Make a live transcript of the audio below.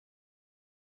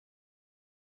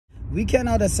We came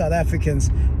out as South Africans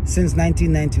since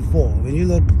 1994. When you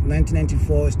look,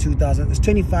 1994 is 2000, it's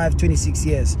 25, 26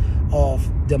 years of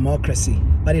democracy,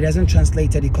 but it hasn't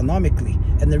translated economically.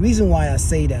 And the reason why I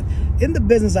say that, in the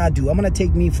business I do, I'm going to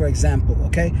take me for example,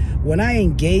 okay? When I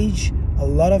engage a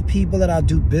lot of people that I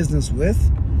do business with,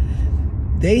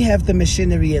 they have the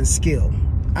machinery and skill.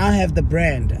 I have the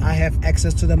brand, I have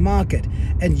access to the market,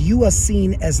 and you are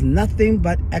seen as nothing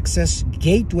but access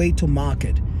gateway to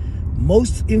market.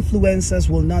 Most influencers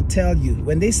will not tell you,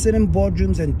 when they sit in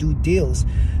boardrooms and do deals,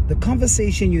 the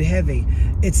conversation you're having,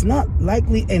 it's not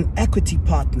likely an equity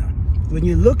partner. When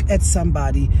you look at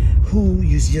somebody who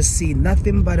you just see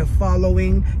nothing but a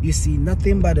following, you see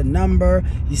nothing but a number,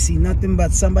 you see nothing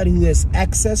but somebody who has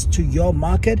access to your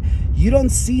market, you don't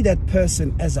see that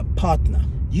person as a partner.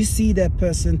 You see that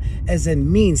person as a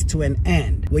means to an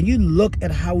end. When you look at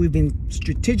how we've been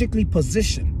strategically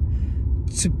positioned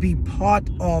to be part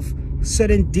of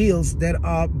certain deals that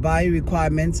are by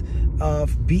requirements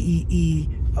of BEE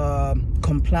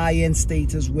compliance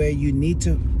status, where you need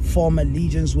to form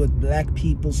allegiance with black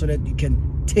people so that you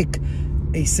can tick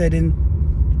a certain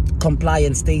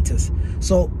compliance status.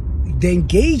 So the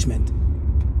engagement,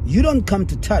 you don't come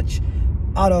to touch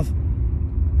out of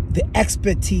the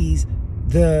expertise,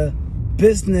 the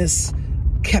business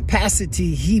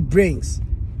capacity he brings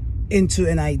into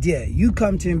an idea. You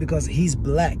come to him because he's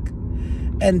black.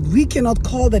 And we cannot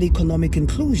call that economic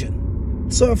inclusion.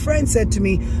 So a friend said to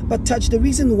me, but Touch, the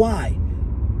reason why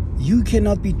you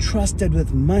cannot be trusted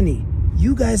with money,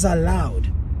 you guys are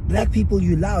loud. Black people,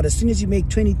 you loud. As soon as you make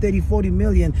 20, 30, 40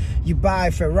 million, you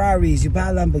buy Ferraris, you buy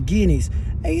Lamborghinis.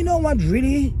 And you know what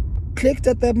really clicked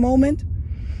at that moment?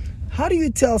 How do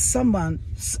you tell someone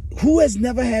who has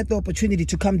never had the opportunity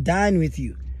to come dine with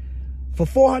you for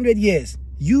 400 years?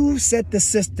 You set the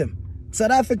system.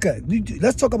 South Africa,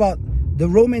 let's talk about the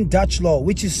Roman Dutch law,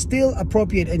 which is still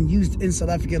appropriate and used in South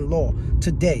African law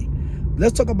today.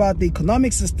 Let's talk about the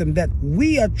economic system that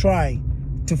we are trying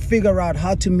to figure out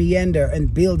how to meander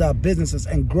and build our businesses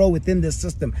and grow within this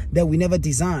system that we never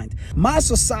designed. My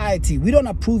society, we don't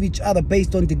approve each other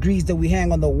based on degrees that we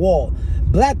hang on the wall.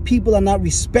 Black people are not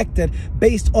respected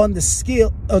based on the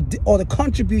skill or the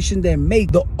contribution they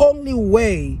make. The only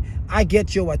way I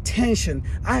get your attention,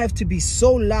 I have to be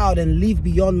so loud and live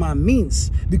beyond my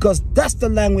means, because that's the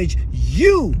language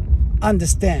you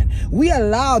understand. We are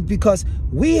loud because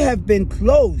we have been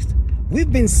closed. We've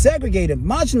been segregated,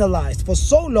 marginalized for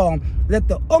so long that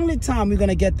the only time we're going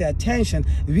to get their attention,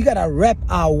 we got to rap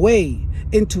our way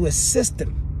into a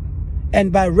system.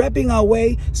 And by rapping our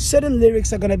way, certain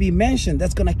lyrics are going to be mentioned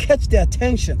that's going to catch their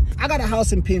attention. I got a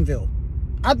house in Pimville.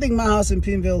 I think my house in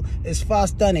Pimville is far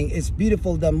stunning. It's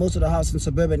beautiful than most of the houses in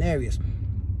suburban areas.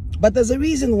 But there's a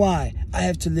reason why I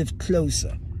have to live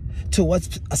closer to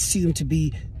what's assumed to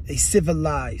be a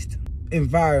civilized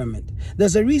environment.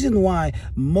 There's a reason why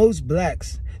most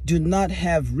blacks do not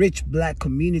have rich black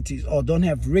communities or don't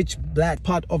have rich black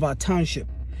part of our township.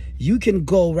 You can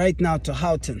go right now to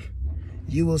Houghton.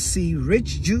 You will see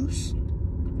rich Jews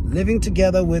living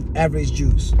together with average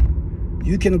Jews.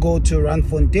 You can go to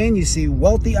Randfontein, you see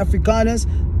wealthy Afrikaners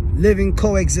living,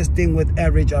 coexisting with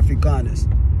average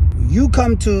Afrikaners. You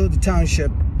come to the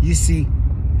township, you see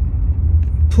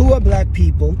poor black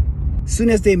people. As soon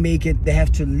as they make it, they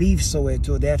have to leave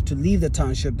Soweto, they have to leave the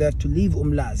township, they have to leave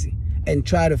Umlazi and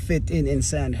try to fit in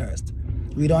Sandhurst.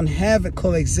 We don't have a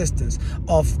coexistence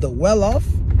of the well-off,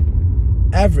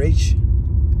 average,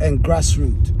 and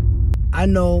grassroots. I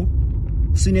know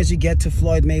as soon as you get to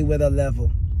Floyd Mayweather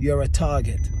level, you're a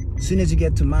target. As soon as you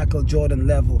get to Michael Jordan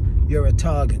level, you're a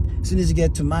target. As soon as you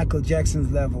get to Michael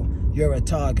Jackson's level, you're a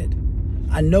target.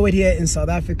 I know it here in South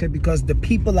Africa because the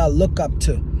people I look up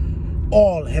to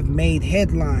all have made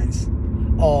headlines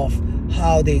of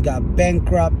how they got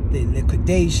bankrupt, the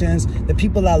liquidations. The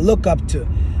people I look up to,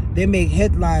 they make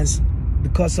headlines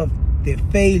because of their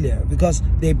failure, because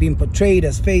they've been portrayed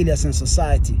as failures in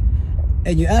society.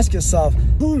 And you ask yourself,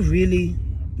 who really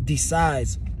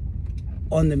decides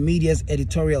on the media's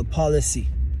editorial policy?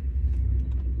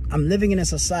 I'm living in a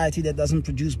society that doesn't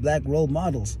produce black role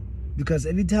models, because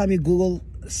every time you Google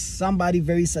somebody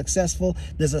very successful,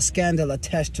 there's a scandal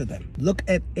attached to them. Look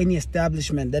at any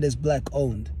establishment that is black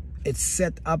owned. It's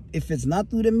set up, if it's not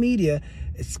through the media,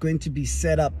 it's going to be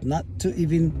set up not to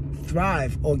even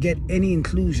thrive or get any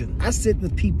inclusion. I sit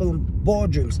with people in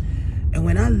boardrooms, and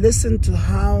when I listen to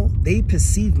how they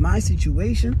perceive my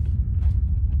situation,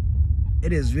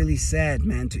 it is really sad,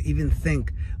 man, to even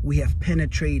think we have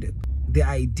penetrated the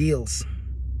ideals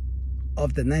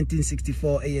of the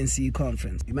 1964 ANC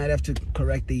conference. You might have to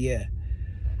correct the year,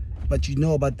 but you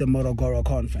know about the Morogoro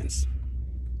conference.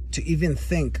 to even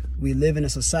think we live in a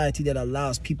society that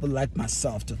allows people like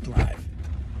myself to thrive.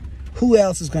 Who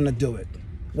else is going to do it?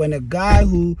 When a guy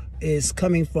who is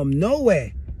coming from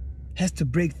nowhere has to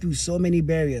break through so many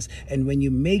barriers, and when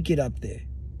you make it up there,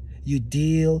 you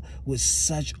deal with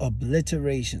such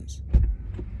obliterations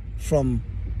from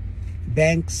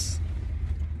banks,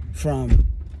 from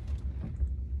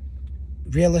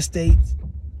real estate,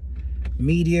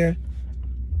 media.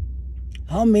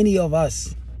 How many of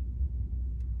us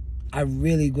are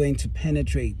really going to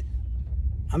penetrate?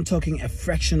 I'm talking a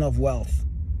fraction of wealth.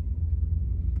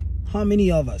 How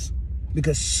many of us?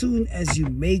 Because soon as you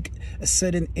make a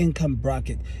certain income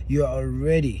bracket, you're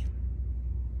already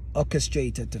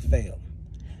orchestrated to fail.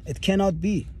 It cannot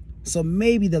be. So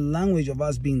maybe the language of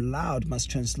us being loud must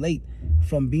translate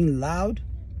from being loud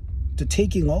to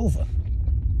taking over.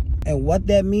 And what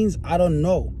that means, I don't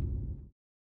know.